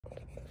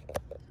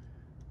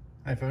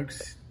Hi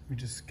folks, we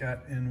just got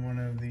in one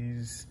of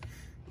these.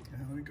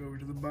 Let me go over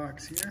to the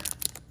box here.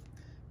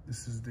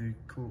 This is the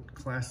Colt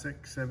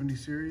Classic 70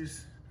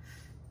 series,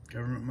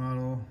 government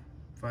model,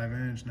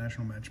 5-inch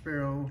national match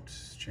barrel,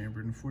 it's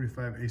chambered in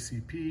 45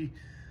 ACP,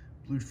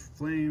 blued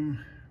blued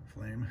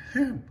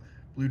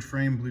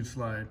frame, blued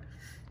slide.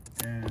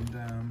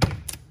 And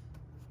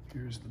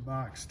here's the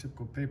box,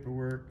 typical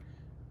paperwork,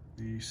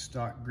 the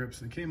stock grips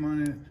that came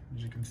on it.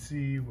 As you can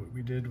see, what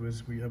we did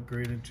was we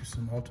upgraded to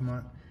some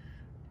Ultimate,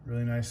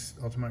 really nice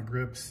Ultimate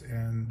grips,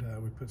 and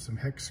we put some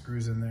hex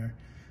screws in there.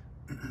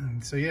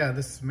 So yeah,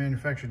 this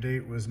manufacture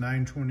date was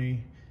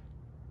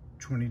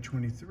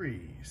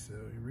 9/20/2023, so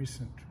a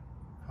recent,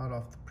 hot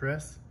off the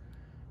press.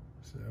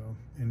 So,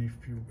 and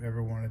if you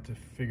ever wanted to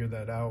figure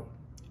that out,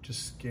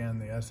 just scan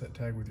the asset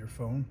tag with your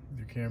phone, with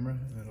your camera,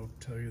 and it'll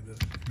tell you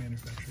the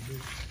manufacture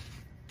date.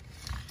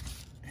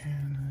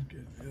 And I'll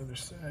get the other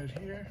side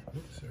here.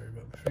 Oops, sorry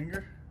about the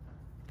finger.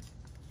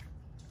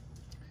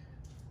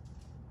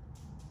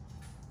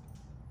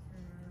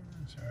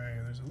 Sorry,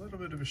 there's a little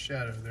bit of a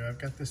shadow there. I've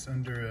got this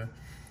under a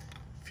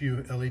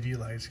few LED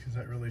lights because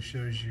that really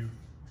shows you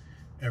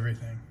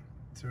everything.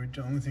 So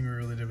the only thing we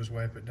really did was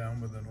wipe it down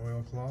with an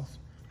oilcloth.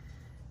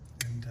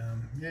 And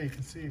yeah, you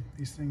can see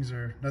these things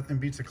are, nothing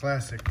beats a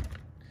classic.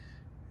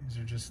 These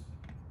are just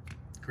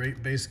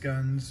great base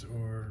guns,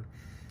 or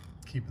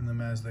keeping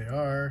them as they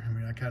are. I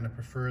mean, I kind of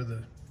prefer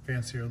the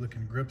fancier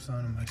looking grips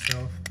on them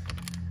myself.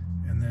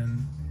 And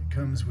then it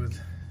comes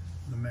with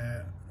the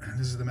mag.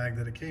 This is the mag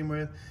that it came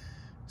with.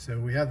 So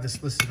we have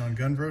this listed on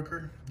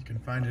Gunbroker. You can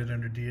find it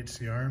under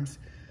DHC Arms.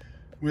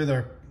 With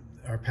our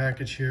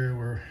package here,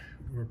 we're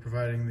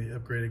providing the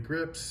upgraded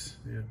grips,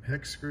 the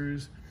hex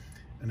screws,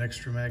 an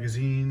extra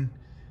magazine,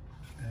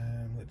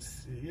 and let's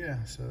see,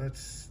 yeah, so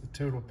that's the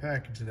total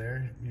package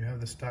there. You have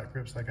the stock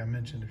grips, like I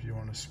mentioned, if you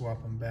want to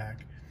swap them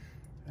back.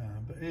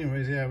 But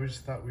anyways, yeah, we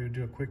just thought we would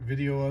do a quick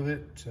video of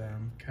it.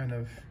 Kind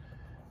of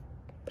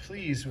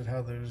pleased with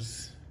how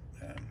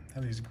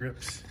how these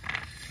grips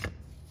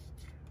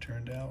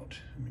turned out.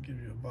 Let me give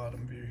you a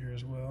bottom view here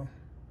as well.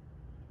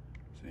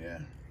 So yeah,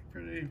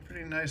 pretty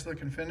nice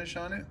looking finish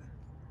on it.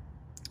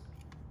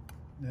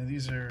 Now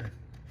these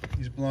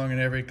belong in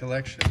every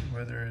collection,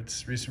 whether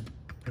it's recent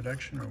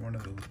production or one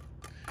of the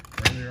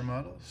earlier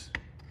models.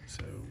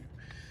 So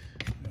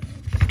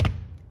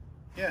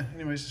yeah,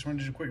 anyways, just wanted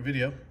to do a quick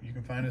video. You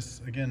can find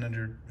us again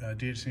under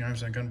DHC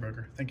Arms on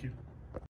Gunbroker. Thank you.